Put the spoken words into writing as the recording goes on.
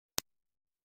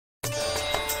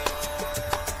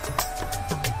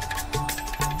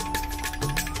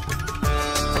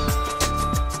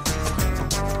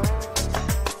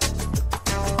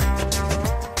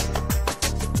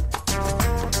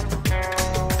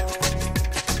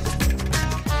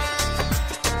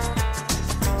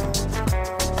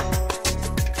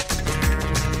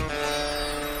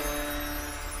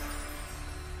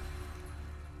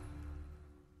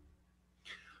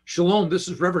Shalom, this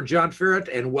is Reverend John Ferret,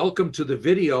 and welcome to the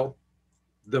video,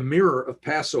 The Mirror of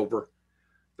Passover,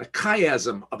 the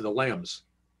Chiasm of the Lambs.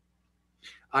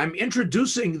 I'm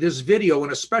introducing this video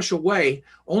in a special way,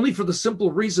 only for the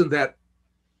simple reason that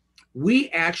we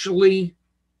actually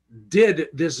did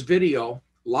this video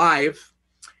live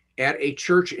at a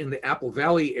church in the Apple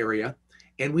Valley area,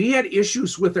 and we had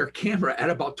issues with our camera at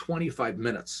about 25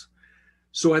 minutes.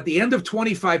 So at the end of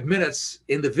 25 minutes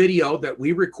in the video that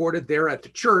we recorded there at the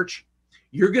church,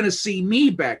 you're going to see me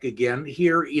back again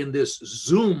here in this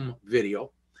Zoom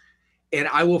video, and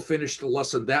I will finish the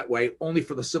lesson that way, only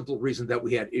for the simple reason that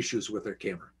we had issues with our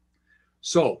camera.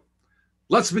 So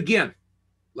let's begin.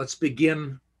 Let's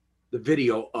begin the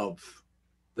video of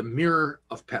the Mirror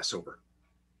of Passover.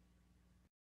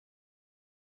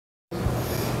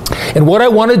 And what I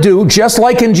want to do, just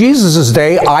like in Jesus'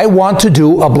 day, I want to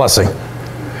do a blessing.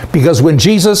 Because when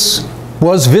Jesus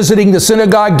was visiting the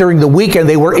synagogue during the week and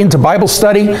they were into Bible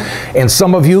study, and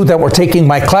some of you that were taking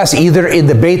my class either in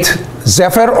the Beit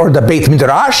Sefer or the Beit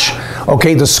Midrash,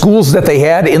 okay, the schools that they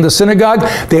had in the synagogue,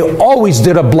 they always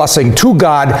did a blessing to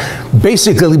God,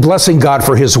 basically blessing God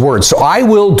for His word. So I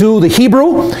will do the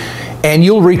Hebrew, and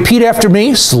you'll repeat after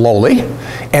me slowly,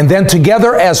 and then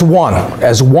together as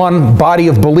one body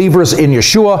of believers in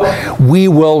Yeshua, we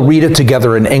will read it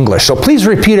together in English. So please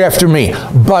repeat after me.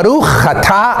 Baruch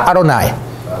atah Adonai.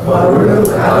 Baruch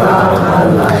atah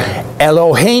Adonai.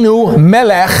 Eloheinu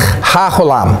melech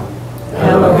haolam.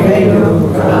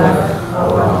 Eloheinu melech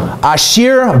haolam.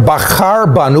 Asher bachar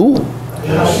banu.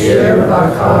 Asher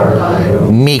bachar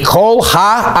banu. Mikol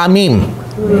ha'amim.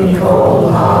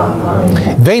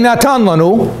 Veinatan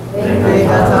lanu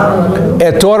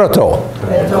et Torato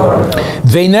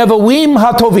Veinevavim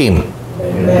hatovim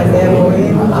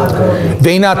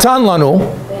Veinatan lanu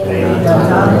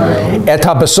et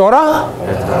habesora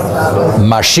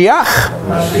Mashiach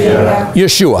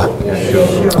Yeshua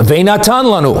Veinatan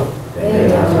lanu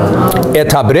et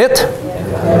habrit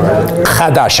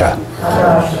chadasha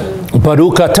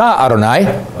Baruch atah Adonai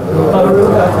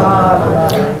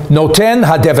Noten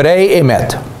hadevrei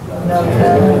emet.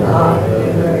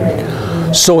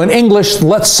 So in English,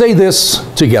 let's say this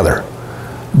together.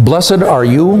 Blessed are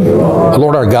you,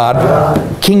 Lord our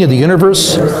God, King of the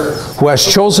universe, who has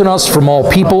chosen us from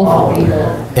all people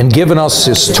and given us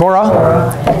His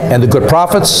Torah and the good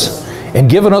prophets, and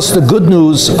given us the good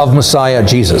news of Messiah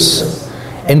Jesus,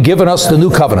 and given us the new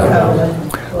covenant.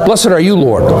 Blessed are you,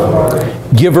 Lord,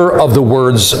 giver of the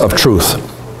words of truth.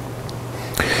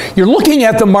 You're looking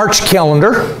at the March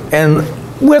calendar, and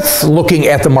with looking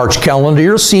at the March calendar,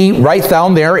 you'll see right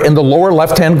down there in the lower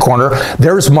left-hand corner,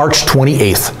 there's March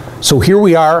 28th. So here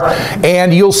we are,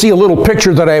 and you'll see a little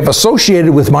picture that I've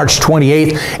associated with March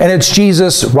 28th, and it's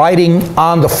Jesus riding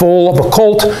on the foal of a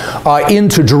colt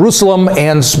into Jerusalem,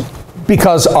 and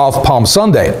because of Palm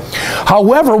Sunday.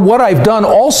 However, what I've done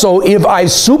also is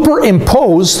I've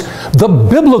superimposed the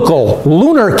biblical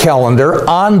lunar calendar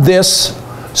on this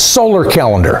solar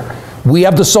calendar. We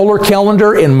have the solar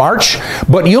calendar in March,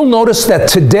 but you'll notice that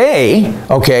today,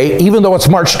 okay, even though it's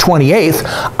March 28th,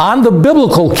 on the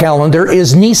biblical calendar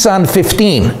is Nisan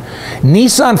 15.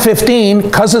 Nisan 15,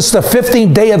 because it's the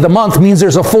 15th day of the month, means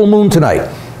there's a full moon tonight.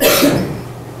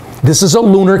 This is a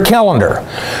lunar calendar.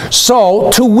 So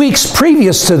 2 weeks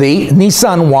previous to the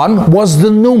Nisan 1 was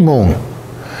the new moon.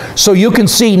 So you can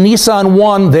see Nisan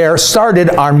 1 there started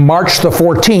on March the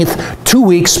 14th, 2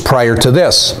 weeks prior to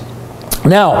this.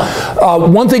 Now,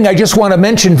 one thing I just want to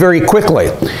mention very quickly.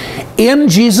 In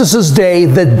Jesus' day,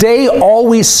 the day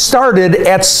always started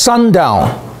at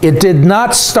sundown. It did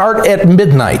not start at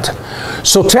midnight.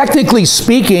 So technically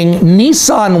speaking,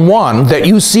 Nisan 1 that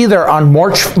you see there on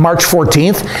March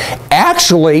 14th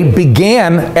actually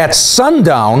began at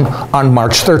sundown on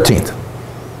March 13th.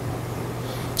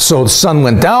 So the sun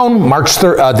went down,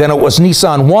 then it was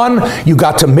Nisan 1, you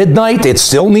got to midnight, it's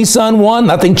still Nisan 1,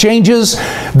 nothing changes.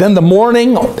 Then the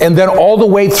morning, and then all the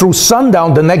way through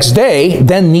sundown the next day,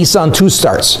 then Nisan 2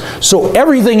 starts. So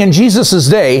everything in Jesus'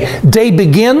 day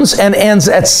begins and ends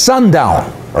at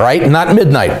sundown, right? Not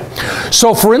midnight.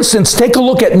 So for instance, take a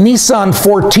look at Nisan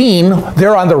 14,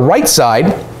 there on the right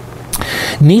side.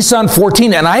 Nisan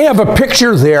 14, and I have a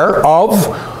picture there of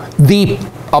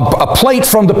a plate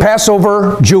from the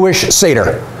Passover Jewish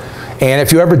Seder. And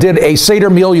if you ever did a Seder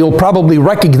meal, you'll probably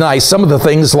recognize some of the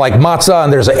things like matzah,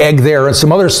 and there's an egg there and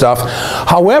some other stuff.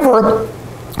 However,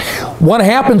 what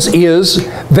happens is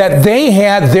that they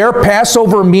had their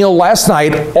Passover meal last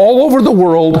night all over the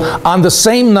world on the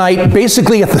same night,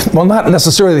 basically, well, not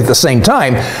necessarily at the same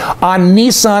time, on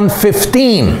Nisan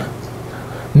 15.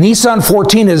 Nisan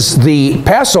 14 is the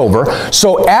Passover,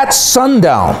 so at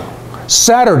sundown,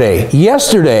 Saturday,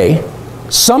 yesterday,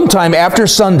 sometime after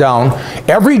sundown,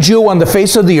 every Jew on the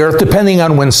face of the earth, depending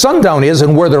on when sundown is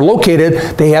and where they're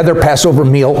located, they had their Passover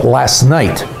meal last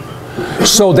night.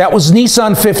 So that was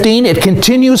Nisan 15. It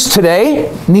continues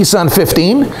today, Nisan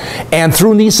 15, and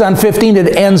through Nisan 15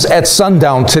 it ends at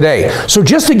sundown today. So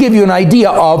just to give you an idea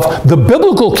of the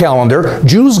biblical calendar,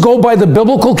 Jews go by the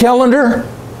biblical calendar,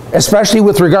 especially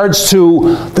with regards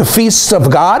to the feasts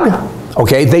of God.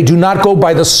 Okay, they do not go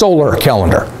by the solar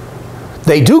calendar.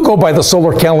 They do go by the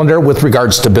solar calendar with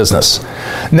regards to business.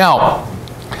 Now,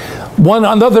 one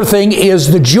another thing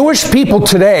is the Jewish people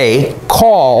today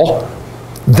call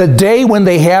the day when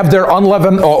they have their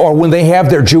unleavened, or when they have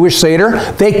their Jewish Seder,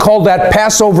 they call that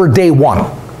Passover Day 1.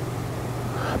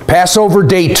 Passover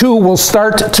Day 2 will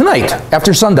start tonight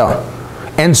after sundown,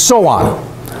 and so on.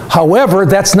 However,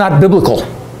 that's not biblical.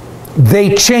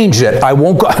 They changed it. I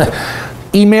won't go.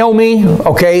 Email me,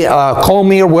 okay, call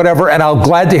me or whatever, and I'll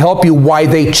glad to help you why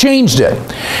they changed it.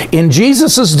 In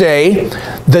Jesus' day,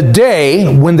 the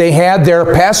day when they had their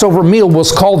Passover meal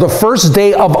was called the first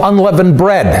day of unleavened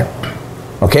bread.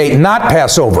 Okay, not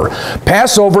Passover.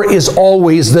 Passover is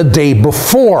always the day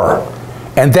before.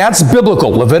 And that's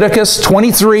biblical. Leviticus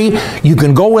 23, you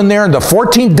can go in there, and the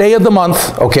 14th day of the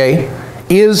month, okay,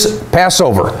 is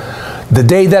Passover. The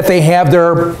day that they have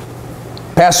their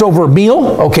Passover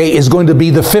meal, okay, is going to be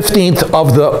the 15th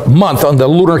of the month on the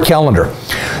lunar calendar.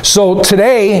 So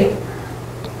today,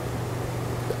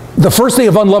 the first day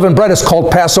of unleavened bread is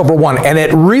called Passover 1, and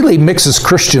it really mixes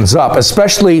Christians up,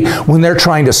 especially when they're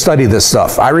trying to study this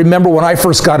stuff. I remember when I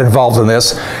first got involved in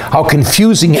this, how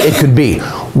confusing it could be.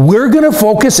 We're going to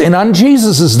focus in on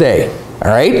Jesus' day,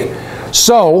 all right?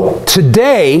 So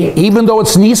today, even though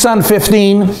it's Nisan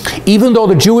 15, even though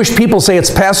the Jewish people say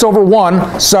it's Passover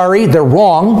 1, sorry, they're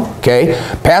wrong, okay?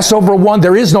 Passover 1,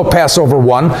 there is no Passover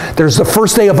 1. There's the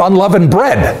first day of unleavened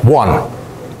bread 1.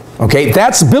 Okay,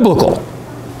 that's biblical.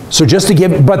 So just to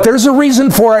give, but there's a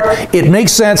reason for it. It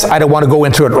makes sense. I don't want to go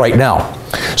into it right now.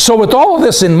 So with all of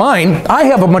this in mind, I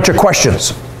have a bunch of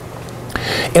questions.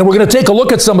 And we're going to take a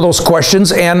look at some of those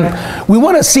questions, and we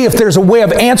want to see if there's a way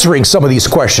of answering some of these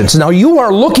questions. Now, you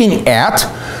are looking at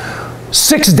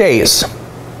 6 days.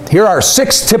 Here are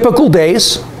 6 typical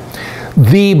days.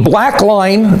 The black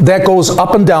line that goes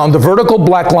up and down, the vertical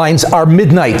black lines, are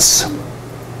midnights.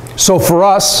 So for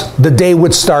us, the day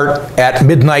would start at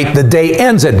midnight. The day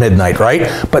ends at midnight, right?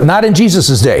 But not in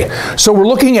Jesus' day. So we're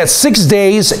looking at 6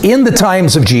 days in the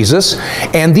times of Jesus,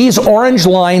 and these orange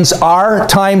lines are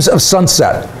times of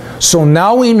sunset. So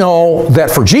now we know that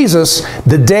for Jesus,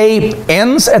 the day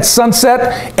ends at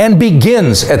sunset and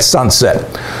begins at sunset.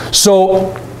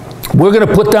 So we're going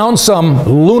to put down some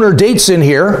lunar dates in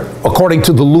here, according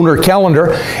to the lunar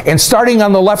calendar. And starting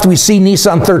on the left, we see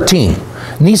Nisan 13.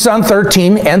 Nisan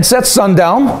 13 ends at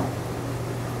sundown.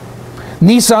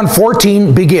 Nisan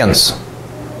 14 begins.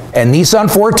 And Nisan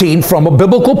 14, from a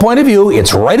biblical point of view,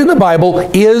 it's right in the Bible,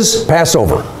 is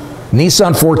Passover.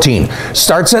 Nisan 14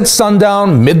 starts at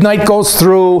sundown, midnight goes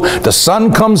through, the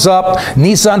sun comes up,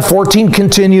 Nisan 14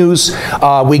 continues,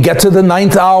 we get to the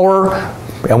 9th hour,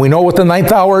 and we know what the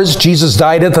 9th hour is. Jesus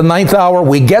died at the 9th hour.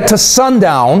 We get to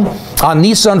sundown on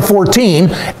Nisan 14,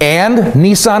 and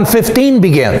Nisan 15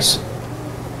 begins.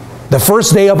 The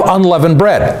first day of unleavened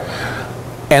bread.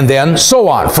 And then so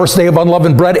on. First day of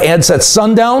unleavened bread ends at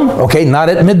sundown, okay, not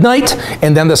at midnight.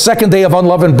 And then the second day of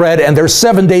unleavened bread, and there's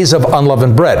 7 days of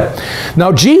unleavened bread.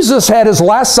 Now, Jesus had his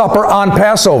Last Supper on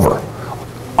Passover.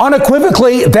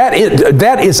 Unequivocally, that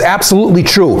is absolutely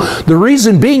true. The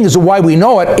reason being is why we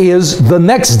know it is the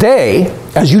next day,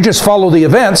 as you just follow the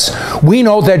events, we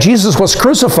know that Jesus was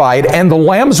crucified and the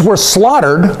lambs were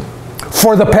slaughtered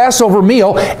for the Passover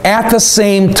meal at the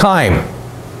same time.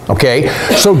 Okay,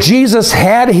 so Jesus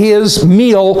had his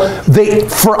meal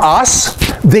for us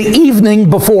the evening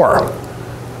before.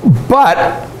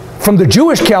 But from the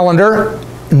Jewish calendar,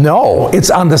 no, it's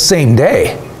on the same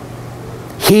day.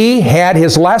 He had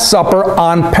his Last Supper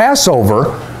on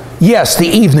Passover, yes, the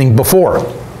evening before.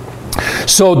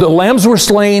 So the lambs were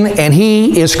slain, and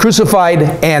he is crucified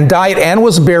and died and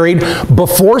was buried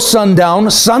before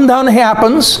sundown. Sundown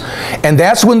happens, and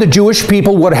that's when the Jewish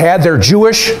people would have had their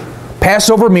Jewish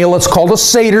Passover meal. It's called a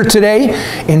Seder today.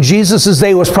 In Jesus'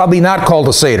 day, it was probably not called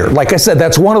a Seder. Like I said,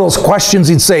 that's one of those questions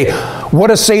he'd say, what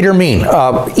does Seder mean?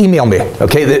 Email me,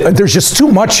 okay? There's just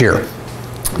too much here.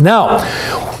 Now,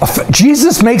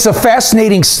 Jesus makes a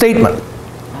fascinating statement.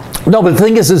 No, but the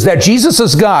thing is that Jesus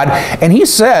is God, and he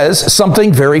says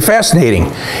something very fascinating.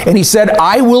 And he said,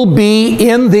 I will be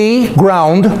in the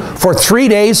ground for 3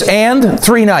 days and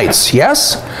 3 nights.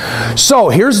 Yes? So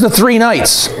here's the 3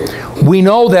 nights. We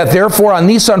know that therefore on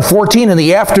Nisan 14 in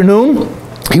the afternoon,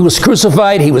 he was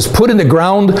crucified, he was put in the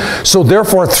ground. So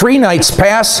therefore 3 nights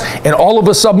pass, and all of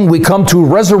a sudden we come to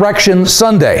Resurrection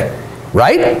Sunday.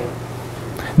 Right?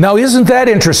 Now isn't that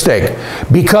interesting?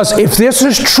 Because if this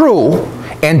is true,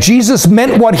 and Jesus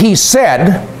meant what he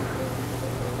said,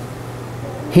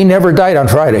 he never died on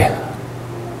Friday.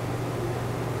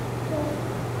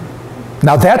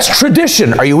 Now that's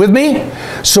tradition. Are you with me?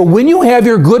 So when you have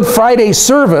your Good Friday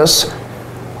service,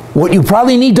 what you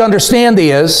probably need to understand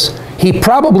is he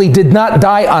probably did not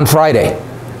die on Friday.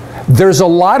 There's a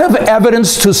lot of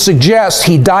evidence to suggest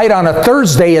he died on a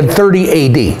Thursday in 30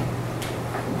 AD.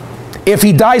 If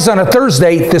he dies on a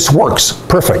Thursday, this works.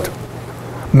 Perfect.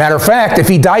 Matter of fact, if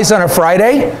he dies on a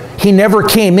Friday, he never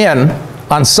came in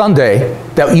on Sunday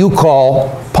that you call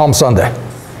Palm Sunday.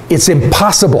 It's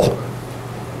impossible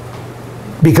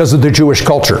because of the Jewish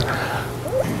culture.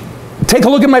 Take a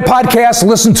look at my podcast,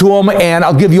 listen to them, and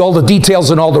I'll give you all the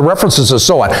details and all the references and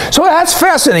so on. So that's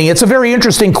fascinating. It's a very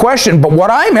interesting question, but what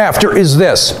I'm after is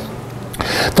this.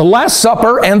 The Last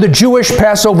Supper and the Jewish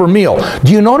Passover meal.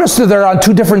 Do you notice that they're on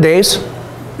 2 different days?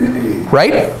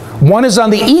 Right? One is on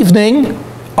the evening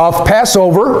of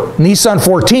Passover, Nisan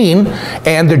 14,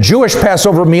 and the Jewish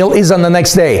Passover meal is on the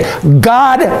next day.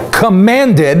 God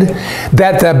commanded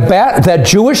that that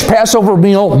Jewish Passover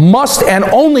meal must and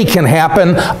only can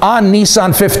happen on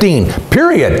Nisan 15,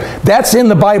 period. That's in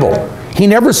the Bible. He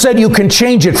never said you can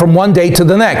change it from one day to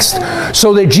the next.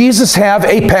 So did Jesus have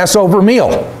a Passover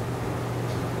meal?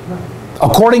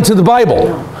 According to the Bible,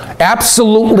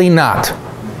 absolutely not.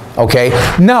 Okay,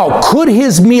 now could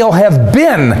his meal have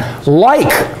been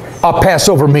like a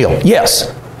Passover meal?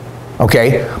 Yes.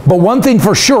 Okay, but one thing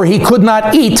for sure, he could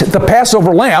not eat the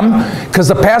Passover lamb because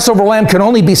the Passover lamb can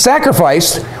only be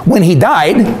sacrificed when he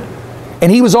died, and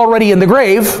he was already in the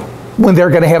grave when they're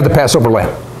going to have the Passover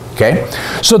lamb. Okay,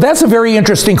 so that's a very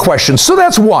interesting question. So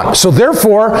that's one. So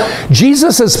therefore,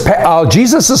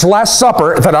 Jesus's Last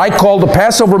Supper, that I call the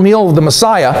Passover meal of the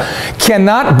Messiah,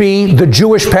 cannot be the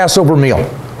Jewish Passover meal.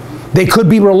 They could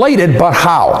be related, but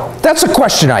how? That's a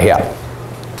question I have.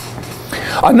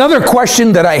 Another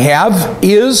question that I have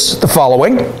is the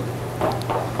following.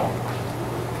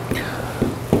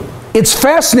 It's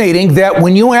fascinating that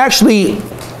when you actually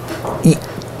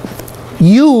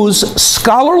use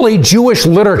scholarly Jewish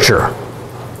literature,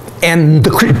 and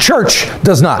the church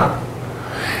does not,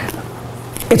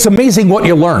 it's amazing what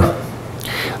you learn.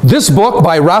 This book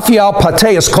by Raphael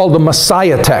Paté is called the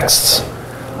Messiah Texts.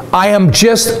 I am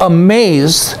just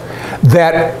amazed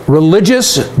that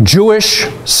religious Jewish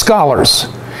scholars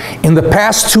in the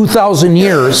past 2,000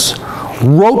 years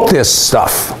wrote this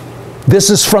stuff. This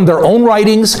is from their own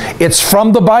writings. It's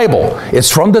from the Bible.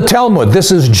 It's from the Talmud. This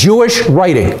is Jewish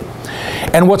writing.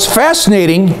 And what's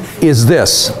fascinating is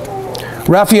this.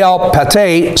 Raphael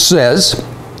Paté says,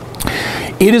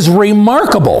 it is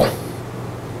remarkable.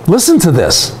 Listen to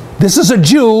this. This is a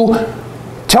Jew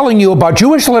telling you about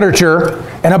Jewish literature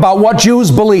and about what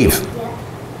Jews believe.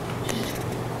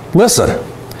 Listen.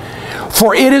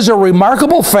 For it is a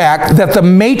remarkable fact that the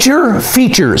major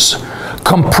features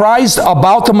comprised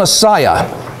about the Messiah,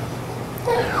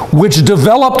 which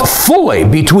developed fully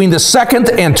between the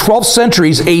 2nd and 12th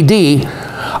centuries AD,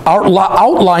 are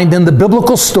outlined in the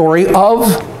biblical story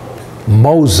of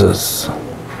Moses.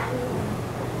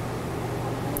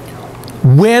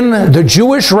 When the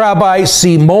Jewish rabbis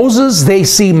see Moses, they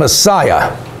see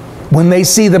Messiah. When they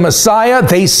see the Messiah,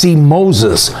 they see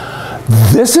Moses.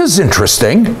 This is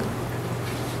interesting.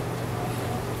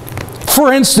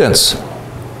 For instance,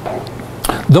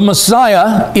 the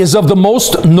Messiah is of the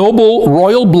most noble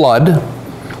royal blood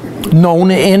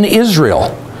known in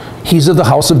Israel. He's of the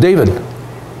house of David.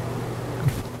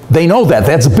 They know that.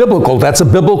 That's biblical. That's a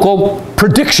biblical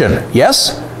prediction.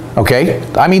 Yes? Okay?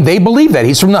 I mean, they believe that.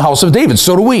 He's from the house of David.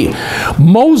 So do we.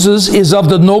 Moses is of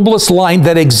the noblest line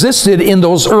that existed in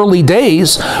those early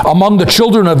days among the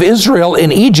children of Israel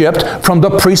in Egypt from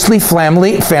the priestly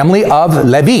family of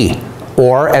Levi,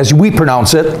 or as we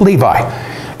pronounce it,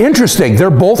 Levi. Interesting. They're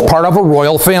both part of a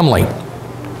royal family.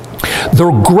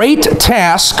 The great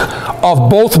task of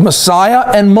both Messiah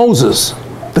and Moses,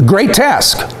 the great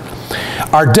task,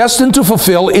 are destined to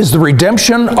fulfill is the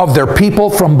redemption of their people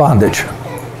from bondage.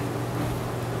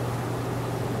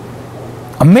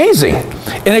 Amazing.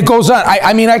 And it goes on.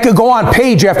 I mean, I could go on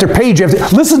page after page after.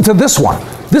 Listen to this one.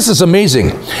 This is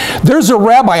amazing. There's a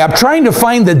rabbi, I'm trying to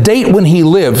find the date when he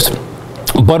lived,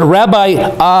 but Rabbi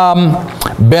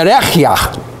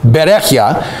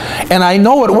Berechia, and I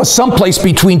know it was someplace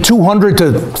between 200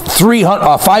 to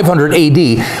 500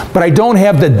 AD, but I don't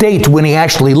have the date when he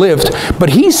actually lived. But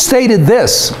he stated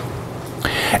this: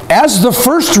 as the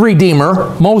first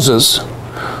Redeemer, Moses,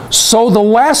 so the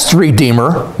last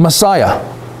Redeemer, Messiah.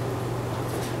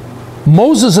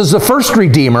 Moses is the first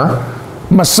Redeemer.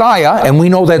 Messiah, and we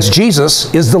know that's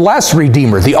Jesus, is the last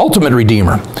Redeemer, the ultimate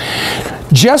Redeemer.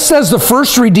 Just as the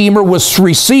first Redeemer was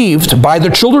received by the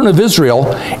children of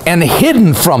Israel and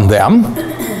hidden from them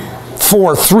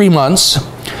for 3 months,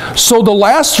 so the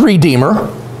last Redeemer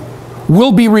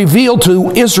will be revealed to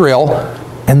Israel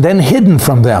and then hidden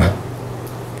from them.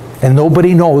 And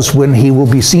nobody knows when he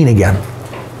will be seen again.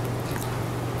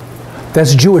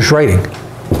 That's Jewish writing.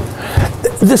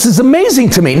 This is amazing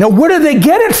to me. Now, where do they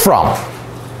get it from?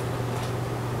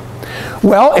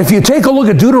 Well, if you take a look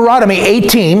at Deuteronomy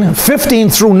 18, 15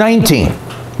 through 19.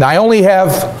 Now, I only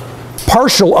have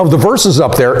partial of the verses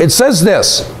up there. It says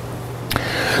this: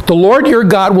 the Lord your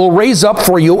God will raise up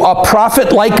for you a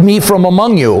prophet like me from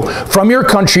among you. From your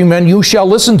countrymen you shall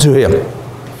listen to him.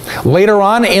 Later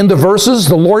on in the verses,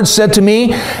 the Lord said to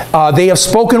me, they have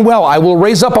spoken well. I will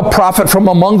raise up a prophet from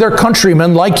among their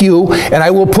countrymen like you, and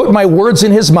I will put my words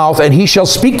in his mouth, and he shall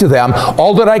speak to them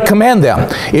all that I command them.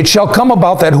 It shall come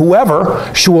about that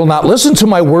whoever will not listen to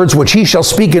my words which he shall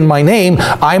speak in my name,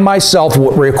 I myself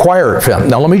will require of him.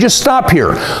 Now let me just stop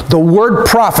here. The word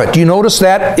prophet, you notice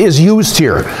that is used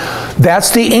here.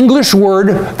 That's the English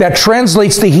word that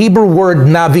translates the Hebrew word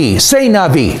Navi. Say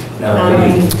Navi.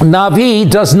 Navi. Navi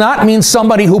does not mean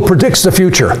somebody who predicts the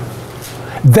future.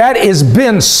 That has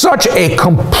been such a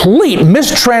complete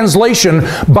mistranslation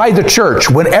by the church.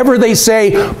 Whenever they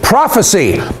say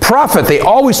prophecy, prophet, they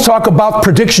always talk about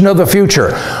prediction of the future.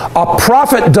 A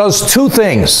prophet does two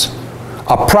things.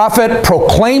 A prophet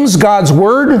proclaims God's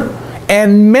word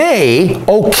and may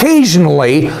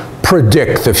occasionally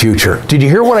predict the future. Did you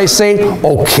hear what I say?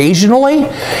 Occasionally?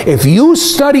 If you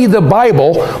study the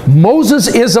Bible,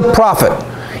 Moses is a prophet.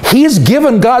 He's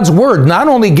given God's word, not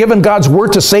only given God's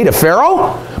word to say to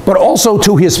Pharaoh, but also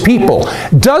to his people.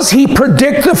 Does he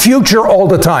predict the future all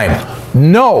the time?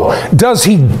 No. Does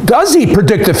he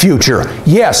predict the future?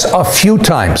 Yes, a few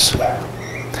times.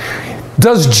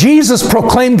 Does Jesus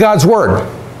proclaim God's word?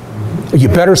 You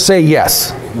better say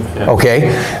yes.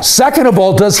 Okay. Second of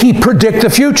all, does he predict the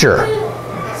future?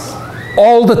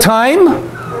 All the time?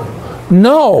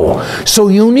 No. So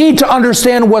you need to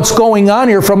understand what's going on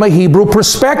here from a Hebrew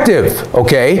perspective.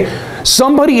 Okay.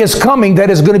 Somebody is coming that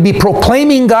is going to be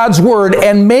proclaiming God's word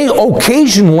and may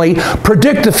occasionally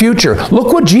predict the future.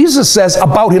 Look what Jesus says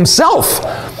about himself.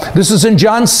 This is in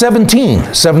John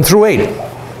 17, 7 through 8.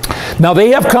 Now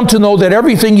they have come to know that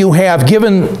everything you have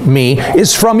given me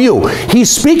is from you. He's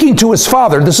speaking to his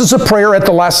Father. This is a prayer at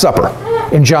the Last Supper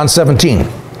in John 17.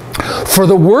 For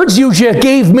the words you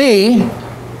gave me,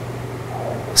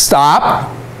 stop.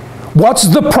 What's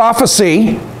the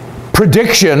prophecy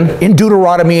prediction in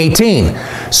Deuteronomy 18?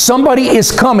 Somebody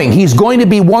is coming. He's going to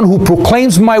be one who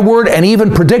proclaims my word and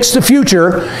even predicts the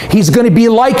future. He's going to be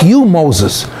like you,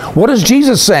 Moses. What is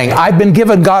Jesus saying? I've been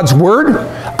given God's word.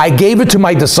 I gave it to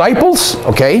my disciples,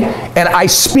 okay? And I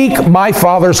speak my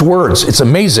Father's words. It's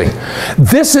amazing.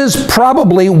 This is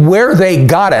probably where they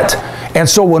got it. And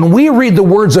so when we read the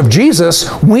words of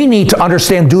Jesus, we need to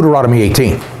understand Deuteronomy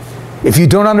 18. If you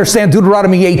don't understand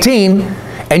Deuteronomy 18,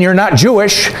 and you're not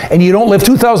Jewish, and you don't live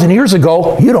 2,000 years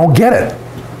ago, you don't get it.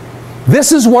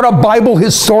 This is what a Bible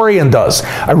historian does.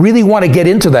 I really want to get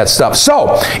into that stuff.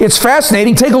 So, it's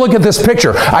fascinating. Take a look at this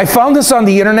picture. I found this on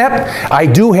the internet. I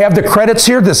do have the credits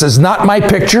here. This is not my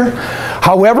picture.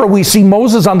 However, we see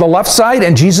Moses on the left side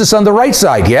and Jesus on the right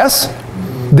side, yes?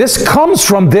 This comes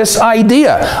from this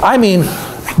idea. I mean,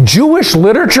 Jewish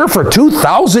literature for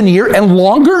 2,000 years and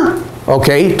longer?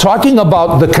 Okay, talking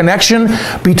about the connection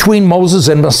between Moses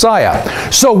and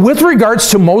Messiah. So with regards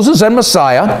to Moses and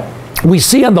Messiah, we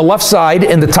see on the left side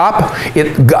in the top,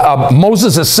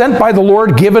 Moses is sent by the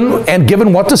Lord,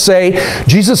 given what to say.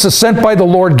 Jesus is sent by the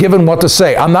Lord, given what to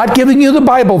say. I'm not giving you the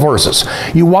Bible verses.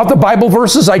 You want the Bible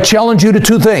verses? I challenge you to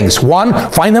two things. One,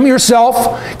 find them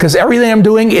yourself, because everything I'm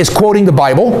doing is quoting the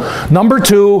Bible. Number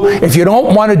two, if you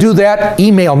don't want to do that,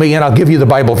 email me and I'll give you the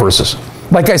Bible verses.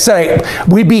 Like I said,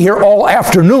 we'd be here all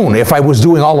afternoon if I was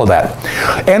doing all of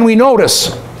that. And we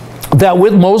notice that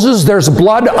with Moses, there's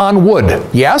blood on wood.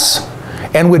 Yes?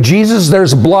 And with Jesus,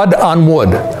 there's blood on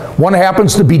wood. One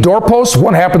happens to be doorposts,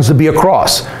 one happens to be a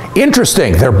cross.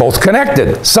 Interesting. They're both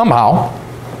connected somehow.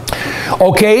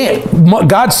 Okay,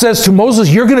 God says to Moses,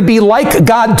 you're going to be like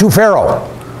God to Pharaoh.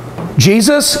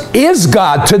 Jesus is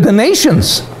God to the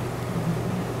nations.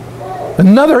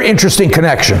 Another interesting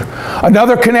connection.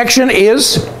 Another connection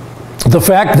is the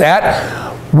fact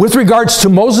that with regards to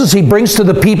Moses, he brings to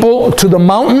the people to the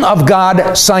mountain of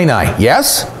God, Sinai.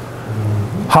 Yes?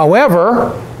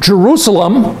 However,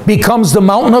 Jerusalem becomes the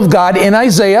mountain of God in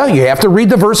Isaiah. You have to read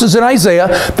the verses in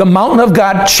Isaiah. The mountain of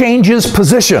God changes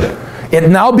position. It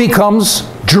now becomes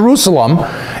Jerusalem,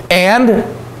 and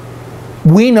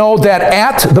we know that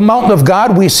at the mountain of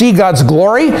God we see God's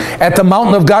glory. At the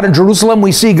mountain of God in Jerusalem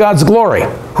we see God's glory.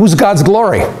 Who's God's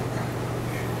glory?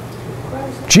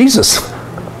 Jesus.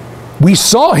 We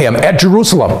saw him at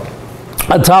Jerusalem.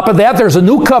 On top of that, there's a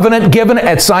new covenant given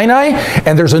at Sinai,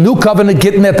 and there's a new covenant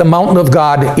given at the mountain of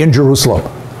God in Jerusalem.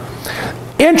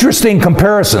 Interesting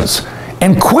comparisons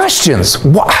and questions.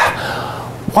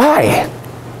 Why?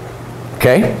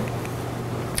 Okay.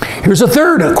 Here's a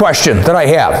third question that I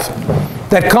have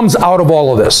that comes out of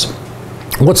all of this.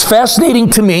 What's fascinating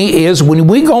to me is when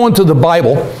we go into the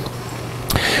Bible,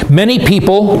 many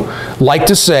people like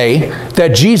to say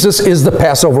that Jesus is the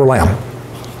Passover Lamb.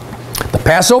 The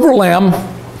Passover Lamb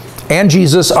and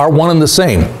Jesus are one and the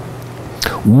same.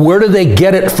 Where do they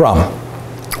get it from?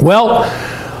 Well,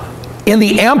 in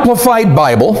the Amplified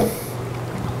Bible,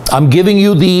 I'm giving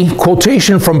you the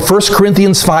quotation from 1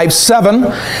 Corinthians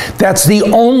 5:7. That's the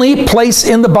only place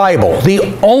in the Bible,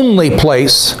 the only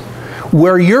place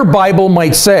where your Bible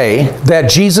might say that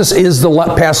Jesus is the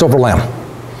Passover Lamb.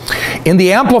 In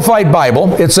the Amplified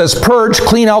Bible, it says, "Purge,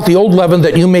 clean out the old leaven,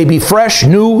 that you may be fresh,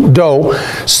 new dough,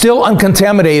 still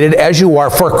uncontaminated as you are.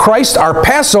 For Christ our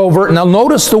Passover." Now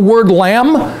notice the word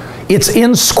lamb. It's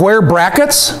in square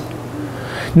brackets.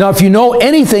 Now, if you know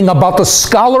anything about the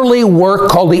scholarly work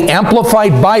called the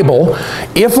Amplified Bible,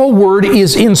 if a word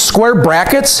is in square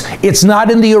brackets, it's not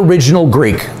in the original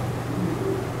Greek.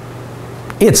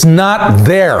 It's not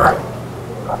there.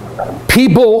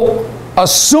 People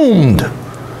assumed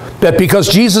that because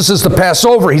Jesus is the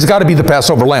Passover, he's got to be the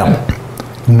Passover Lamb.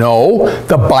 No,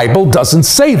 the Bible doesn't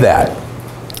say that.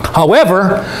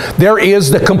 However, there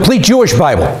is the complete Jewish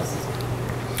Bible.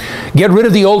 Get rid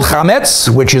of the old chametz,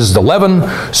 which is the leaven,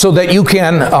 so that you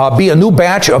can be a new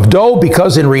batch of dough,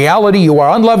 because in reality you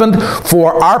are unleavened.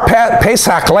 For our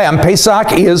Pesach lamb,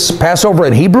 Pesach is Passover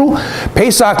in Hebrew,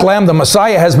 Pesach lamb, the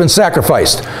Messiah, has been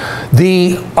sacrificed.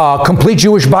 The complete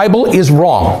Jewish Bible is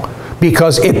wrong,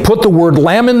 because it put the word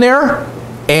lamb in there,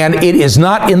 and it is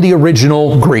not in the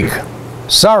original Greek.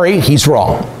 Sorry, he's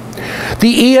wrong.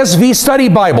 The ESV Study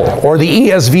Bible, or the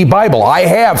ESV Bible. I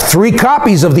have 3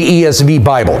 copies of the ESV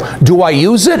Bible. Do I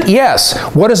use it? Yes.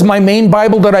 What is my main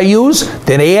Bible that I use?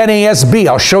 The NASB.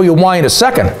 I'll show you why in a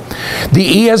second. The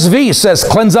ESV says,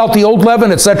 cleanse out the old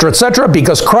leaven, etc.,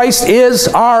 because Christ is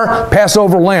our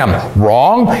Passover Lamb.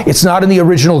 Wrong. It's not in the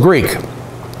original Greek.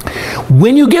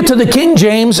 When you get to the King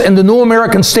James and the New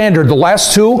American Standard, the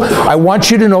last two, I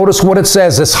want you to notice what it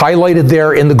says. It's highlighted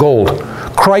there in the gold.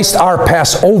 Christ our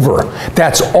Passover.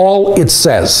 That's all it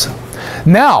says.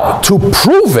 Now, to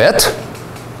prove it,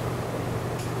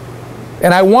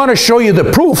 and I want to show you the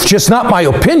proof, just not my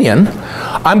opinion,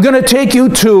 I'm going to take you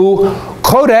to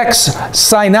Codex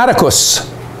Sinaiticus.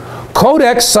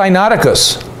 Codex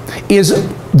Sinaiticus is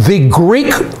the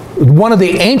Greek, one of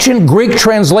the ancient Greek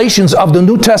translations of the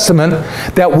New Testament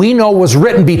that we know was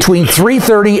written between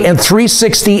 330 and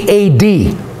 360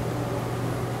 AD.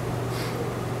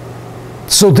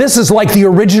 So this is like the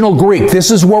original Greek.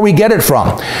 This is where we get it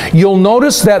from. You'll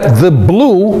notice that the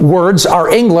blue words are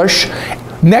English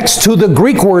next to the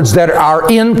Greek words that are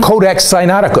in Codex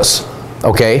Sinaiticus.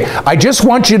 Okay? I just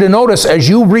want you to notice as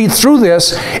you read through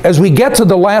this, as we get to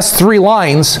the last 3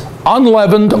 lines,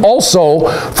 unleavened also,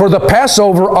 for the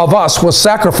Passover of us was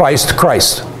sacrificed to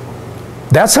Christ.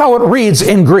 That's how it reads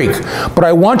in Greek. But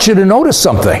I want you to notice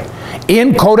something.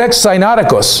 In Codex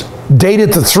Sinaiticus,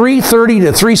 dated to 330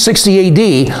 to 360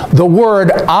 AD, the word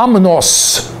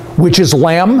amnos, which is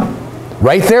lamb,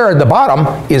 right there at the bottom,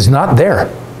 is not there.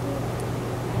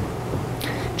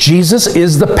 Jesus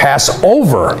is the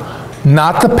Passover,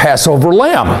 not the Passover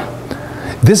Lamb.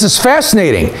 This is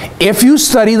fascinating. If you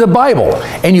study the Bible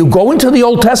and you go into the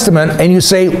Old Testament and you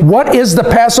say, what is the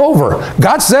Passover?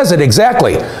 God says it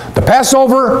exactly. The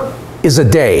Passover is a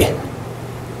day.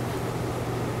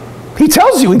 He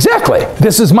tells you exactly.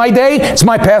 This is my day, it's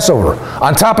my Passover.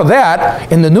 On top of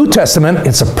that, in the New Testament,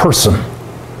 it's a person.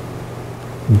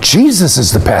 Jesus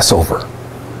is the Passover.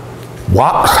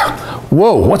 Wow.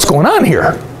 Whoa, what's going on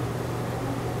here?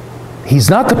 He's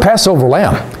not the Passover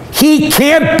Lamb. He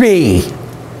can't be.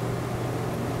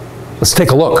 Let's take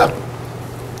a look.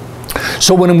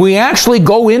 So when we actually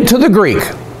go into the Greek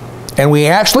and we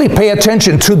actually pay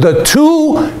attention to the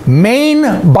 2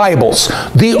 main Bibles,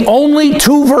 the only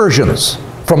 2 versions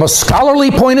From a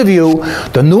scholarly point of view,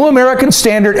 the New American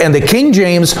Standard and the King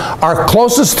James are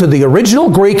closest to the original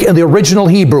Greek and the original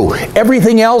Hebrew.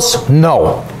 Everything else,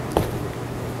 no.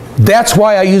 That's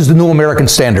why I use the New American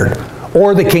Standard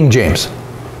or the King James.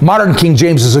 Modern King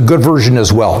James is a good version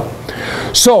as well.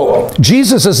 So,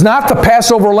 Jesus is not the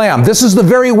Passover Lamb. This is the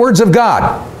very words of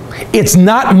God. It's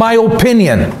not my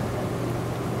opinion.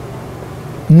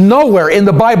 Nowhere in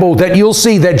the Bible that you'll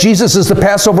see that Jesus is the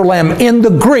Passover Lamb in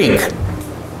the Greek.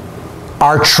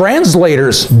 Our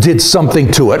translators did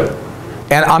something to it.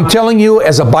 And I'm telling you,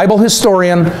 as a Bible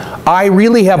historian, I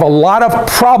really have a lot of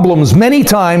problems many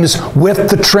times with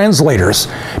the translators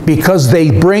because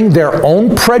they bring their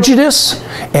own prejudice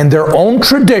and their own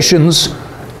traditions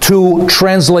to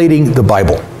translating the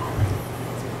Bible.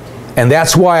 And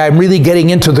that's why I'm really getting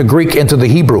into the Greek, into the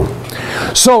Hebrew.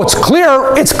 So it's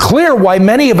clear why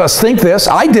many of us think this.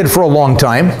 I did for a long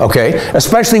time, okay?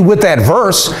 Especially with that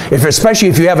verse, especially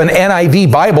if you have an NIV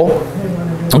Bible,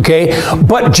 okay?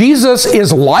 But Jesus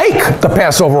is like the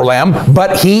Passover Lamb,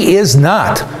 but he is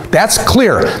not. That's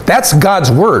clear. That's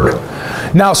God's word.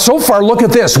 Now, so far, look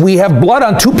at this. We have blood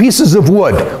on two pieces of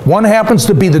wood. One happens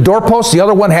to be the doorpost. The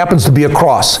other one happens to be a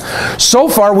cross. So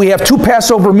far, we have two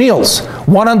Passover meals.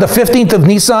 One on the 15th of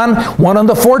Nisan, one on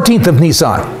the 14th of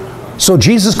Nisan. So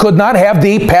Jesus could not have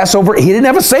the Passover. He didn't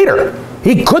have a Seder.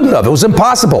 He couldn't have. It was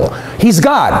impossible. He's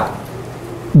God.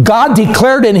 God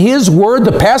declared in his word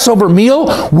the Passover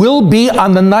meal will be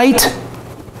on the night,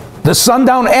 the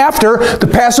sundown after the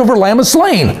Passover lamb is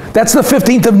slain. That's the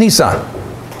 15th of Nisan.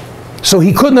 So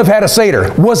he couldn't have had a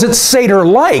Seder. Was it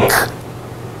Seder-like?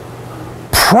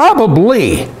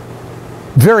 Probably.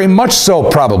 Very much so,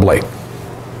 probably.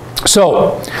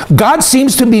 So, God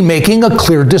seems to be making a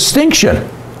clear distinction.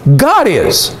 God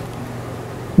is.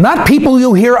 Not people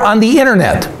you hear on the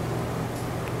internet.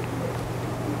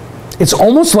 It's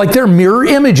almost like they're mirror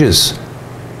images.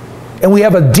 And we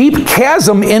have a deep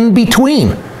chasm in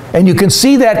between. And you can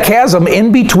see that chasm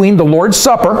in between the Lord's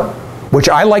Supper, which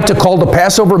I like to call the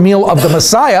Passover meal of the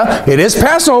Messiah. It is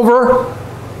Passover.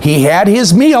 He had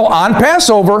his meal on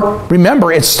Passover.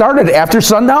 Remember, it started after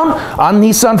sundown on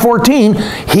Nisan 14.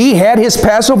 He had his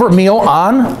Passover meal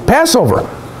on Passover.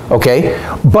 Okay?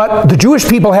 But the Jewish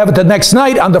people have it the next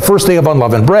night on the first day of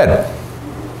unleavened bread.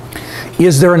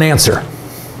 Is there an answer?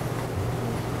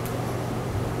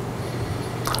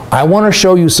 I want to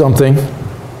show you something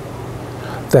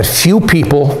that few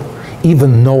people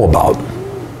even know about.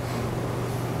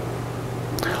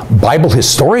 Bible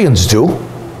historians do.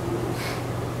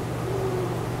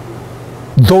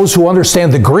 Those who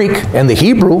understand the Greek and the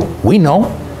Hebrew, we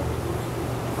know.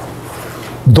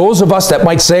 Those of us that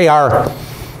might say are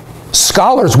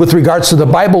scholars with regards to the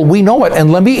Bible, we know it. And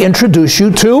let me introduce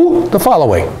you to the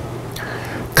following.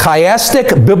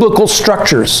 Chiastic biblical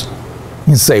structures.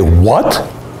 You say,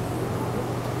 what?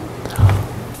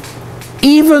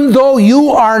 Even though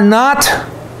you are not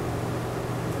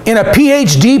in a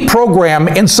PhD program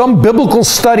in some biblical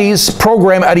studies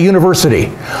program at a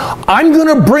university, I'm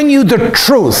going to bring you the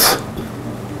truth.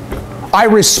 I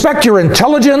respect your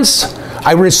intelligence.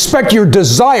 I respect your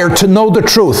desire to know the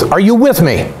truth. Are you with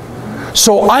me?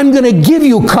 So I'm going to give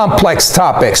you complex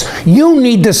topics. You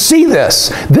need to see this.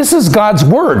 This is God's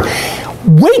word.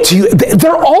 Wait till you,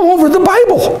 they're all over the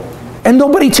Bible. And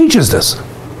nobody teaches this.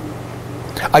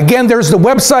 Again, there's the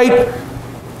website.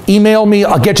 Email me,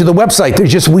 I'll get you the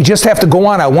website. We just have to go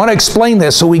on. I want to explain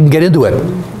this so we can get into it.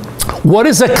 What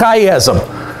is a chiasm?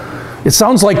 It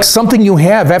sounds like something you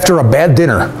have after a bad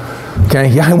dinner. Okay,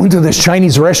 yeah, I went to this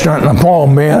Chinese restaurant and oh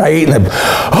man, I ate and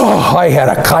I had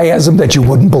a chiasm that you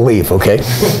wouldn't believe, okay?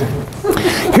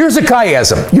 Here's a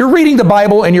chiasm. You're reading the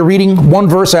Bible and you're reading one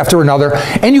verse after another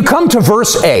and you come to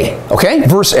verse A, okay?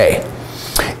 Verse A.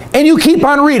 And you keep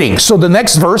on reading. So the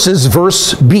next verse is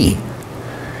verse B.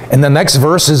 And the next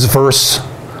verse is verse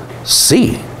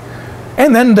C.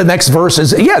 And then the next verse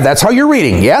is, yeah, that's how you're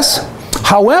reading, yes?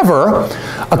 However,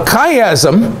 a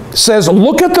chiasm says,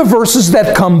 look at the verses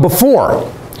that come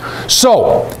before.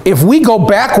 So, if we go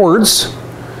backwards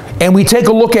and we take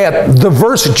a look at the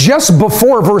verse just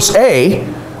before verse A,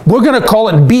 we're going to call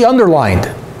it B underlined.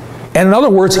 And in other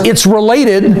words, it's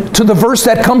related to the verse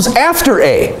that comes after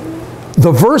A.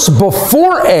 The verse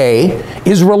before A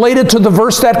is related to the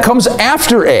verse that comes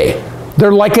after A.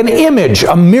 They're like an image,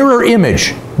 a mirror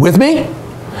image. With me?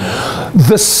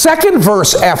 The second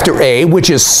verse after A, which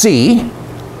is C,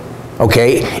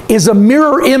 okay, is a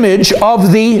mirror image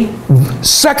of the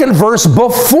second verse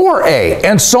before A,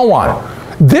 and so on.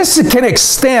 This can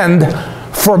extend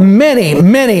for many,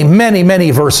 many, many,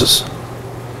 many verses.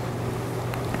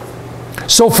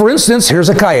 So, for instance, here's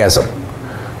a chiasm.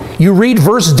 You read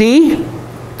verse D,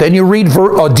 then you read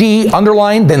D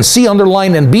underline, then C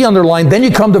underline, and B underline, then you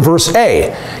come to verse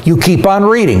A. You keep on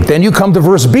reading. Then you come to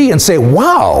verse B and say,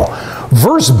 wow,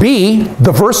 verse B,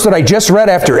 the verse that I just read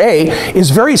after A, is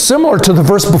very similar to the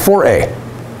verse before A.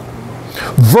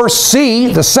 Verse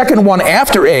C, the second one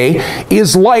after A,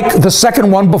 is like the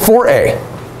second one before A.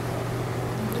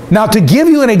 Now, to give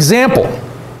you an example,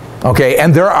 okay,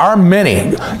 and there are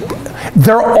many,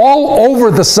 they're all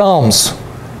over the Psalms.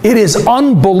 It is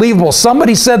unbelievable.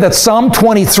 Somebody said that Psalm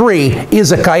 23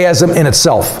 is a chiasm in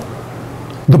itself.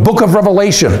 The book of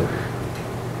Revelation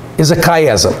is a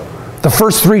chiasm. The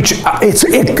first three,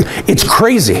 it's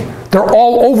crazy. They're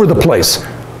all over the place.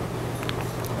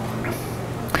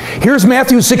 Here's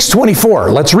Matthew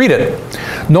 6:24. Let's read it.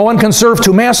 No one can serve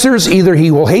two masters. Either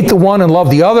he will hate the one and love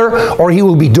the other, or he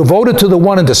will be devoted to the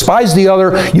one and despise the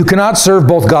other. You cannot serve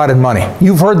both God and money.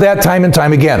 You've heard that time and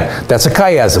time again. That's a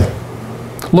chiasm.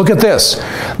 Look at this.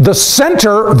 The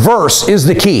center verse is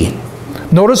the key.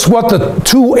 Notice what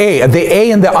the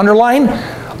A and the underline,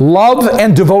 love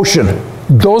and devotion.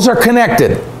 Those are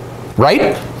connected,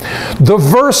 right? The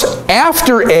verse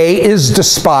after A is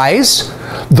despise.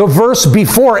 The verse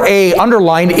before A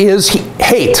underline is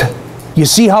hate. You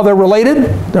see how they're related?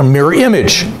 They're mirror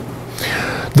image.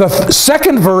 The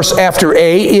second verse after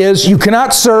A is you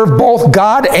cannot serve both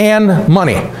God and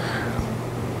money.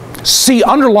 C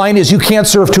underline is you can't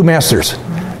serve two masters.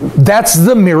 That's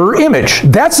the mirror image.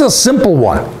 That's a simple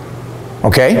one.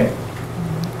 Okay?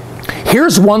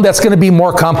 Here's one that's going to be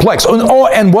more complex. Oh,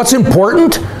 and what's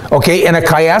important? Okay, in a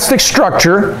chiastic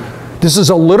structure, this is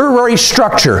a literary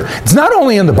structure. It's not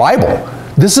only in the Bible.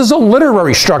 This is a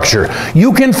literary structure.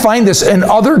 You can find this in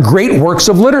other great works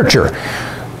of literature.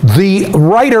 The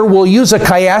writer will use a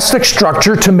chiastic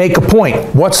structure to make a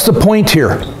point. What's the point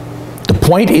here? The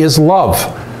point is love,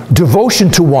 devotion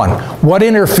to one. What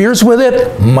interferes with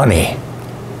it? Money.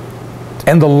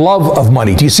 And the love of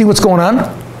money. Do you see what's going on?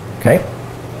 Okay.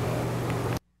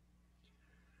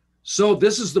 So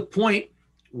this is the point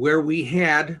where we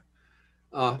had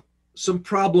some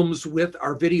problems with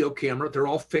our video camera. They're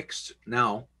all fixed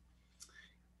now,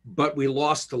 but we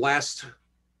lost the last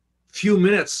few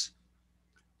minutes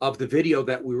of the video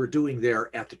that we were doing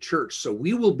there at the church. So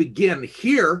we will begin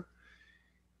here,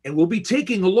 and we'll be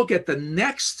taking a look at the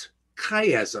next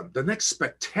chiasm, the next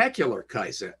spectacular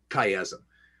chiasm,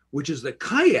 which is the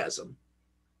chiasm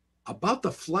about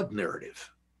the flood narrative.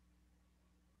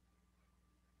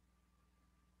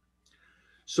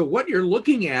 So what you're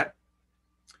looking at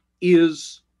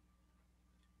is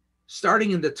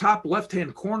starting in the top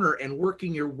left-hand corner and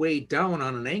working your way down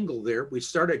on an angle there. We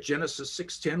start at Genesis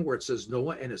 6:10, where it says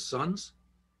Noah and his sons.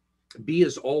 B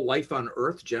is all life on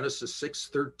earth, Genesis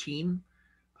 6:13,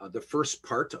 the first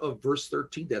part of verse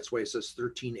 13. That's why it says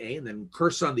 13a. And then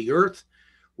curse on the earth,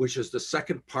 which is the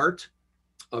second part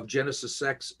of Genesis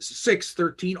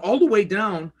 6:13, all the way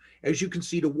down, as you can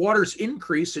see, the waters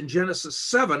increase in Genesis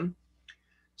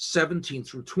 7:17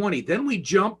 through 20. Then we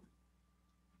jump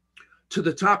to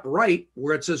the top right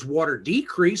where it says water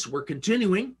decrease. We're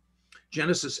continuing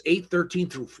Genesis 8:13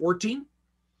 through 14,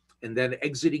 and then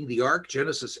exiting the ark,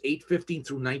 Genesis 8:15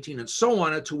 through 19, and so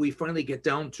on until we finally get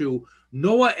down to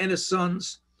Noah and his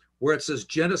sons, where it says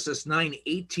Genesis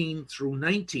 9:18 through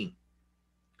 19.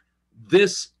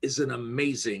 This is an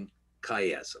amazing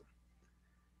chiasm.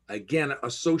 Again,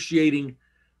 associating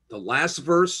the last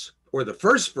verse or the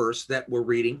first verse that we're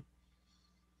reading.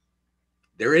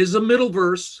 There is a middle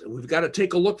verse, and we've got to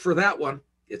take a look for that one.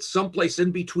 It's someplace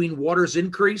in between waters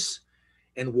increase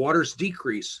and waters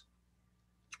decrease.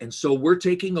 And so we're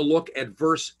taking a look at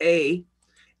verse A,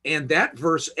 and that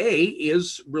verse A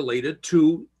is related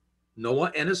to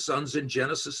Noah and his sons in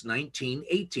Genesis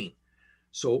 19:18.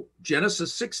 So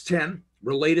Genesis 6:10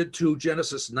 related to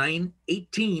Genesis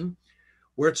 9:18,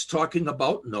 where it's talking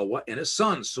about Noah and his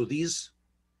sons. So these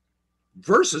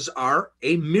verses are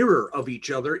a mirror of each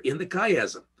other in the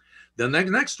chiasm. Then the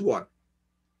next one,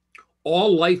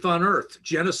 all life on earth,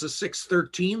 Genesis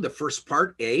 6:13, the first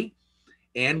part, A,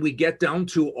 and we get down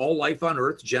to all life on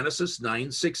earth, Genesis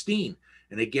 9:16.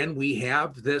 And again, we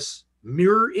have this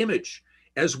mirror image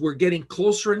as we're getting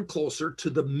closer and closer to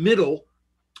the middle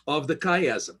of the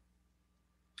chiasm.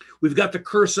 We've got the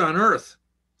curse on earth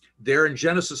there in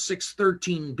Genesis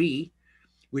 6:13b,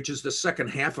 which is the second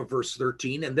half of verse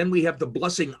 13. And then we have the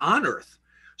blessing on earth.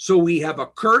 So we have a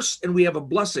curse and we have a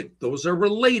blessing. Those are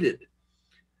related.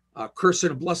 Curse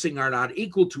and blessing are not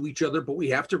equal to each other, but we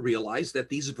have to realize that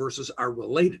these verses are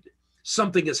related.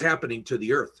 Something is happening to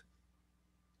the earth.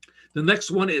 The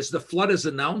next one is the flood is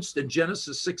announced in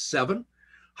Genesis 6:7.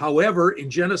 However, in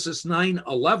Genesis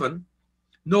 9:11,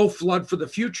 no flood for the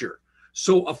future.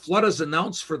 So a flood is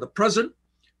announced for the present,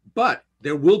 but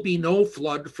there will be no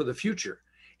flood for the future.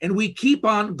 And we keep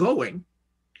on going.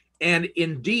 And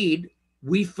indeed,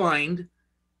 we find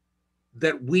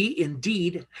that we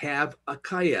indeed have a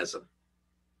chiasm.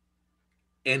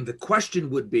 And the question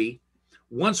would be,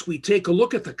 once we take a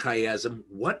look at the chiasm,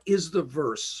 what is the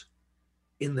verse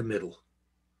in the middle?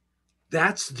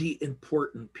 That's the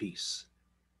important piece.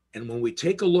 And when we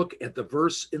take a look at the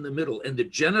verse in the middle in the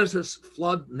Genesis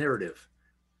flood narrative,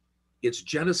 it's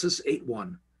Genesis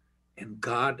 8:1, and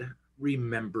God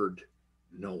remembered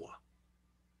Noah.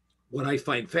 What I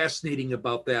find fascinating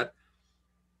about that,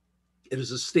 it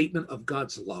is a statement of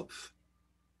God's love,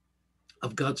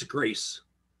 of God's grace,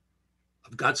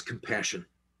 of God's compassion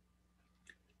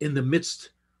in the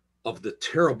midst of the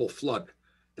terrible flood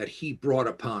that he brought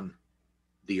upon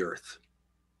the earth.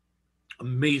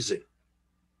 Amazing.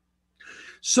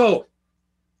 So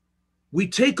we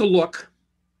take a look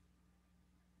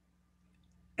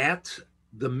at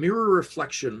the mirror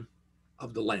reflection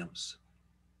of the lambs.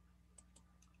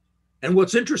 And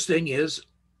what's interesting is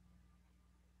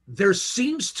there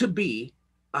seems to be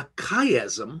a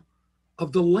chiasm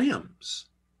of the lambs.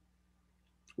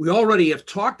 We already have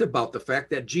talked about the fact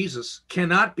that Jesus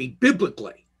cannot be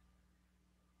biblically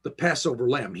the Passover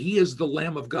Lamb. He is the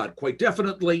Lamb of God. Quite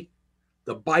definitely,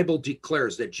 the Bible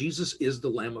declares that Jesus is the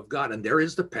Lamb of God, and there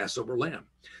is the Passover Lamb.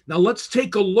 Now let's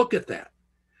take a look at that.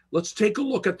 Let's take a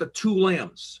look at the two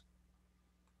lambs.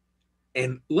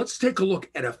 And let's take a look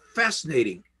at a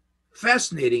fascinating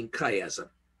chiasm.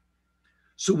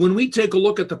 So when we take a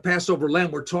look at the Passover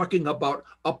Lamb, we're talking about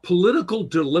a political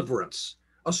deliverance,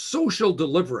 a social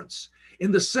deliverance,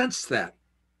 in the sense that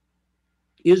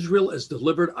Israel is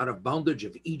delivered out of bondage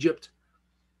of Egypt.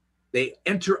 They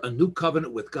enter a new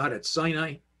covenant with God at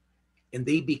Sinai, and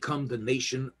they become the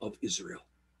nation of Israel,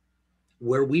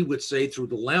 where we would say through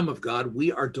the Lamb of God,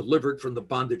 we are delivered from the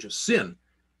bondage of sin.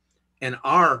 And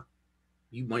our,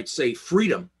 you might say,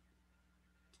 freedom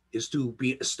is to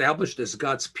be established as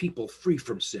God's people free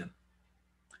from sin.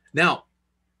 Now,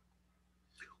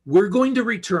 we're going to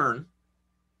return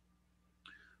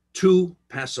to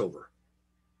Passover.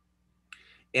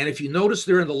 And if you notice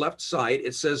there on the left side,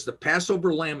 it says the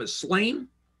Passover lamb is slain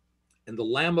and the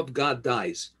Lamb of God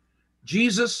dies.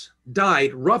 Jesus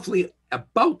died roughly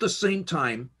about the same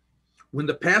time when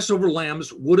the Passover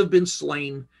lambs would have been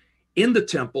slain in the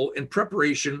temple in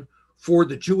preparation for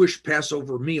the Jewish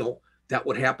Passover meal that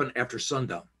would happen after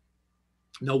sundown.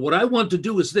 Now, what I want to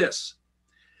do is this.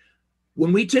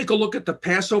 When we take a look at the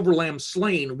Passover lamb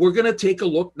slain, we're going to take a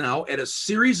look now at a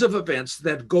series of events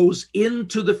that goes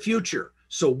into the future.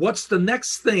 So what's the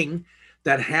next thing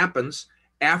that happens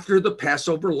after the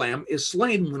Passover lamb is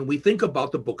slain when we think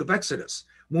about the book of Exodus?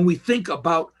 When we think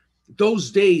about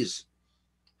those days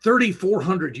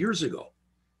 3,400 years ago,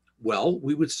 well,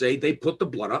 we would say they put the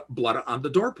blood on the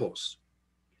doorposts.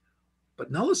 But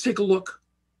now let's take a look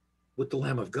with the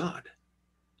Lamb of God.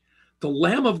 The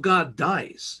Lamb of God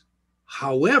dies.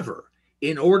 However,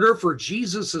 in order for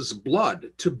Jesus's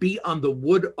blood to be on the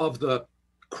wood of the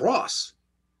cross,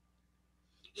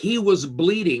 he was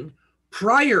bleeding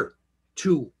prior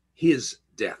to his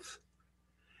death.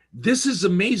 This is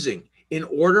amazing. In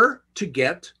order to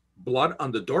get blood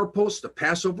on the doorpost, the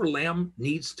Passover lamb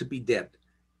needs to be dead.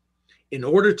 In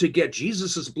order to get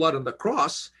Jesus's blood on the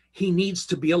cross, he needs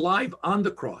to be alive on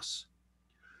the cross.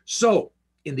 So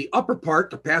in the upper part,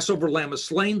 the Passover lamb is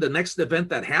slain. The next event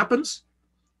that happens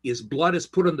is blood is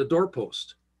put on the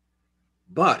doorpost.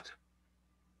 But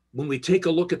when we take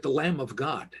a look at the Lamb of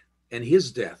God and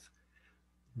his death,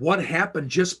 what happened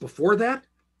just before that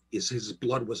is his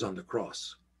blood was on the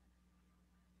cross.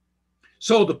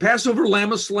 So the Passover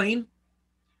lamb is slain.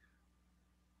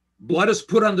 Blood is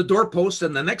put on the doorpost.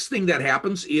 And the next thing that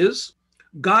happens is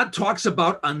God talks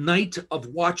about a night of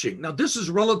watching. Now, this is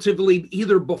relatively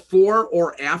either before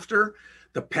or after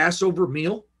the Passover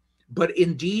meal, but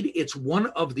indeed, it's one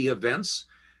of the events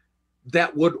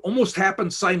that would almost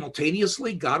happen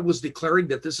simultaneously. God was declaring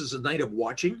that this is a night of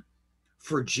watching.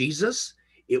 For Jesus,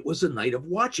 it was a night of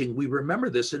watching. We remember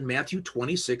this in Matthew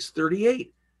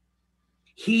 26:38.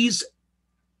 He's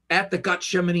at the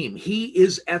Gethsemane. He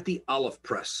is at the olive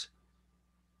press.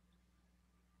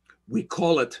 We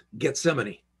call it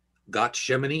Gethsemane,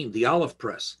 Gethsemane, the olive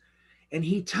press. And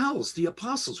he tells the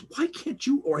apostles, why can't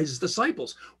you, or his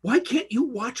disciples, why can't you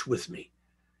watch with me?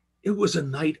 It was a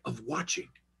night of watching.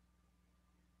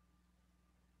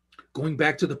 Going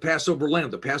back to the Passover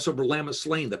lamb is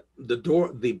slain.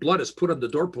 The blood is put on the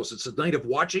doorpost. It's a night of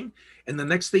watching. And the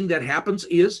next thing that happens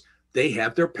is they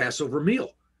have their Passover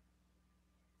meal.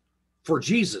 For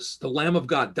Jesus, the Lamb of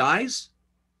God dies.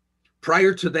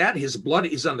 Prior to that, his blood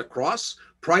is on the cross.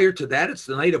 Prior to that, it's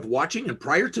the night of watching. And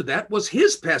prior to that was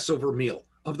his Passover meal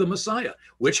of the Messiah,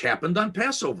 which happened on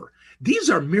Passover. These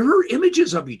are mirror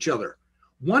images of each other.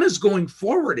 One is going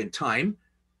forward in time.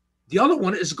 The other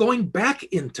one is going back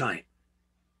in time.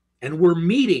 And we're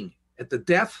meeting at the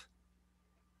death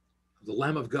of the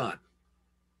Lamb of God.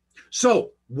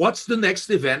 So what's the next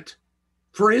event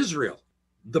for Israel?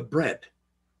 The bread,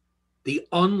 the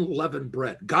unleavened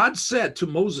bread. God said to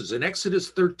Moses in Exodus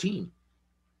 13,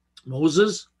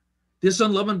 Moses, this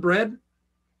unleavened bread,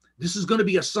 this is going to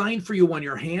be a sign for you on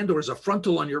your hand or as a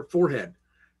frontal on your forehead,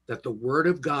 that the word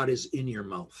of God is in your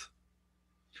mouth.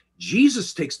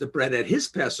 Jesus takes the bread at his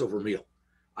Passover meal.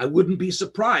 I wouldn't be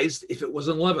surprised if it was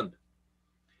unleavened.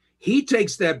 He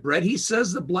takes that bread, he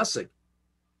says the blessing,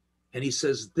 and he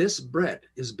says, this bread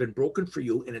has been broken for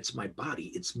you, and it's my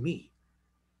body, it's me.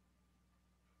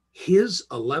 His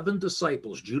 11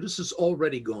 disciples, Judas is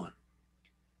already gone,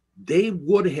 they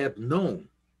would have known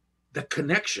the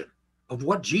connection of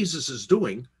what Jesus is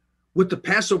doing with the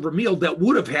Passover meal that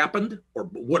would have happened, or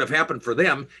would have happened for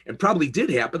them, and probably did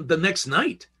happen the next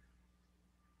night.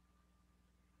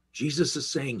 Jesus is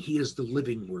saying he is the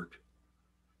living word,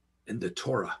 and the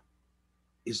Torah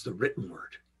is the written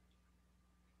word.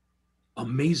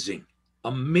 Amazing,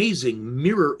 amazing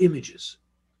mirror images.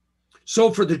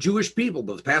 So for the Jewish people,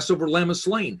 the Passover lamb is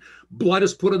slain. Blood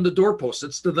is put on the doorpost.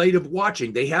 It's the night of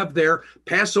watching. They have their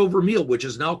Passover meal, which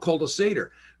is now called a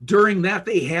Seder. During that,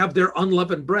 they have their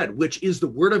unleavened bread, which is the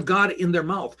word of God in their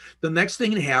mouth. The next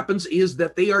thing that happens is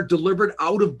that they are delivered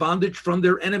out of bondage from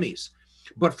their enemies.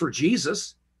 But for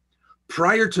Jesus,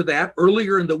 prior to that,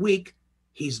 earlier in the week,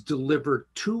 he's delivered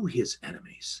to his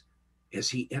enemies as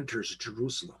he enters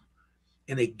Jerusalem.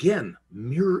 And again,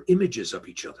 mirror images of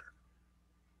each other.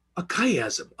 A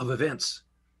chiasm of events.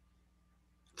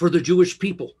 For the Jewish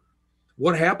people,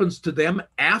 what happens to them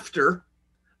after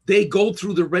they go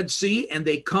through the Red Sea and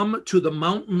they come to the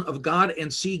mountain of God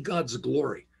and see God's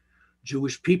glory?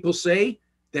 Jewish people say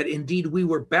that indeed we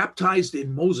were baptized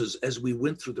in Moses as we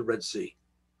went through the Red Sea.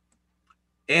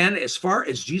 And as far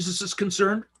as Jesus is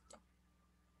concerned,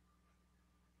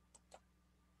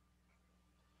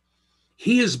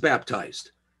 he is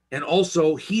baptized. And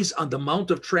also he's on the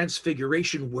Mount of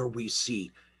Transfiguration where we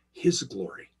see his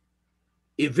glory.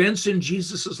 Events in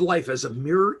Jesus's life as a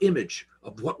mirror image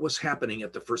of what was happening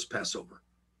at the first Passover.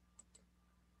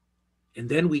 And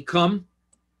then we come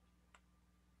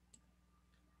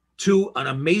to an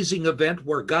amazing event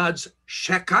where God's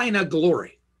Shekinah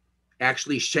glory,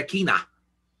 actually Shekinah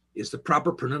is the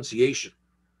proper pronunciation.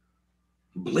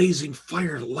 Blazing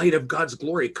fire, light of God's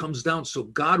glory comes down so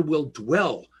God will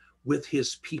dwell with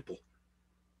his people.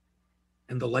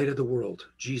 And the light of the world,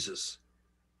 Jesus,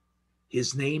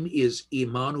 his name is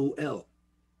Emmanuel,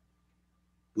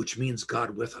 which means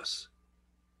God with us.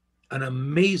 An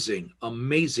amazing,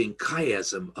 amazing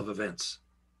chiasm of events.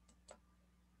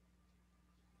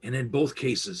 And in both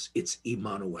cases, it's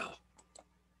Emmanuel.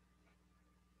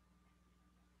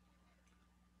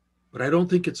 But I don't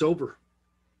think it's over.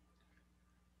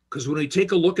 Because when we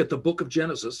take a look at the book of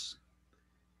Genesis,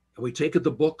 and we take a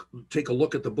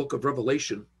look at the book of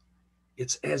Revelation,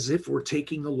 it's as if we're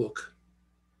taking a look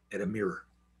at a mirror.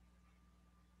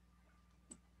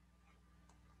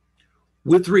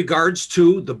 With regards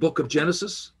to the book of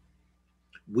Genesis,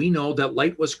 we know that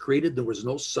light was created, there was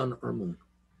no sun or moon.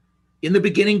 In the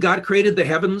beginning, God created the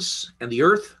heavens and the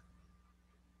earth.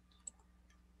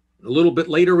 A little bit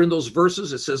later in those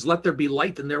verses, it says, let there be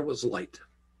light, and there was light.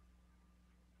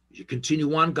 As you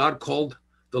continue on, God called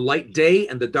the light day,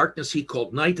 and the darkness he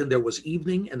called night, and there was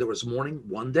evening, and there was morning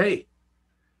one day.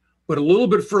 But a little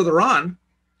bit further on,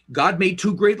 God made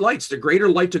two great lights, the greater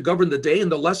light to govern the day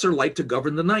and the lesser light to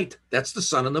govern the night. That's the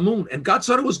sun and the moon. And God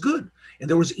saw it was good. And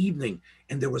there was evening,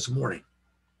 and there was morning,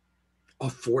 a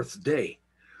fourth day.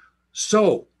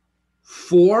 So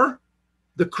for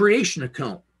the creation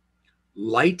account,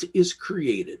 light is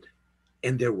created,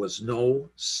 and there was no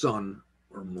sun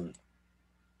or moon.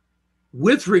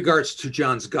 With regards to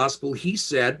John's gospel, he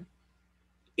said,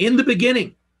 in the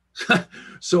beginning.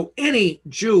 So any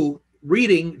Jew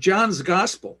reading John's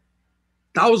gospel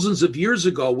thousands of years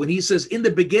ago, when he says in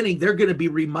the beginning, they're going to be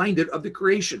reminded of the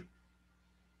creation.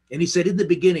 And he said, in the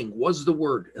beginning was the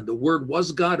Word, and the Word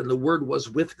was God, and the Word was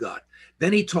with God.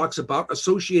 Then he talks about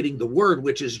associating the Word,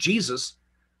 which is Jesus,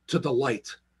 to the light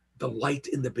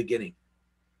in the beginning.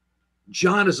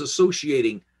 John is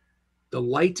associating the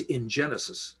light in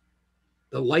Genesis,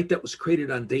 the light that was created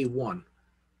on day one,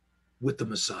 with the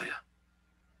Messiah.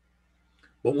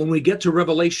 But when we get to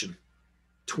Revelation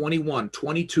 21,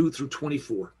 22 through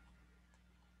 24,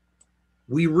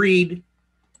 we read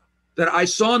that I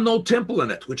saw no temple in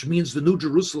it, which means the New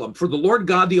Jerusalem, for the Lord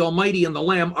God, the Almighty, and the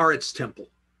Lamb are its temple.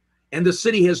 And the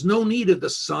city has no need of the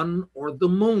sun or the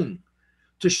moon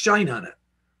to shine on it,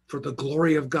 for the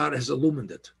glory of God has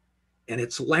illumined it. And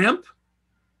its lamp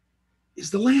is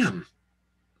the Lamb,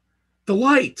 the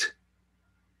light.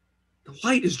 The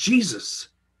light is Jesus.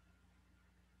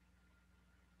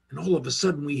 And all of a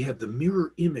sudden we have the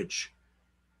mirror image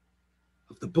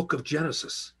of the book of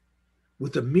Genesis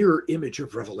with the mirror image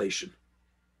of Revelation.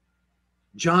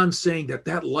 John saying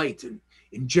that light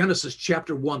in Genesis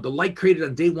chapter 1, the light created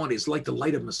on day 1 is like the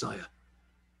light of Messiah.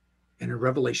 And in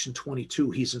Revelation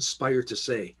 22, he's inspired to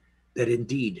say that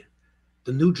indeed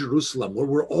the New Jerusalem, where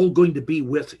we're all going to be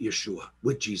with Yeshua,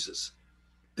 with Jesus,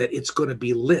 that it's going to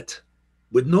be lit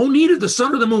with no need of the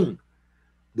sun or the moon,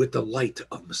 with the light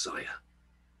of Messiah.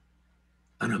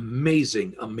 An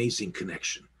amazing, amazing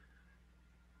connection.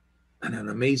 And an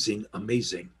amazing,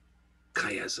 amazing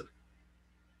chiasm.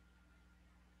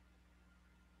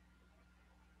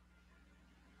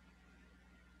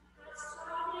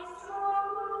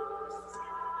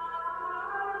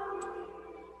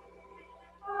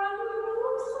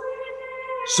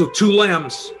 So 2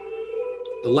 lambs,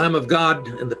 the Lamb of God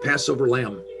and the Passover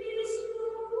Lamb.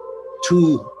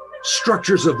 2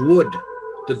 structures of wood,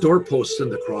 the doorpost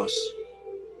and the cross.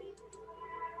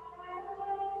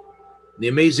 The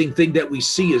amazing thing that we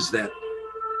see is that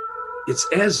it's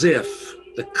as if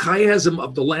the chiasm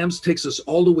of the lambs takes us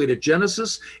all the way to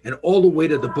Genesis and all the way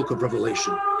to the book of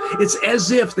Revelation. It's as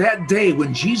if that day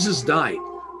when Jesus died,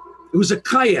 it was a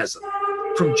chiasm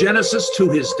from Genesis to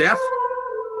his death,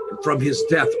 and from his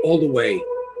death all the way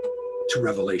to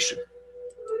Revelation.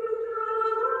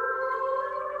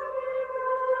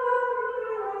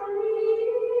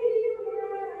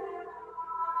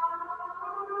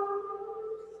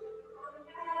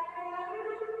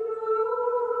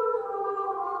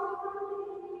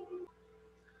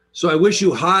 So I wish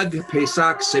you Hag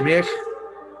Pesach Semech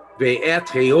Ve'et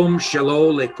Hayom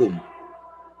Shalom Lekum.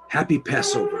 Happy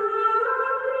Passover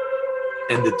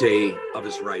and the day of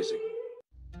his rising.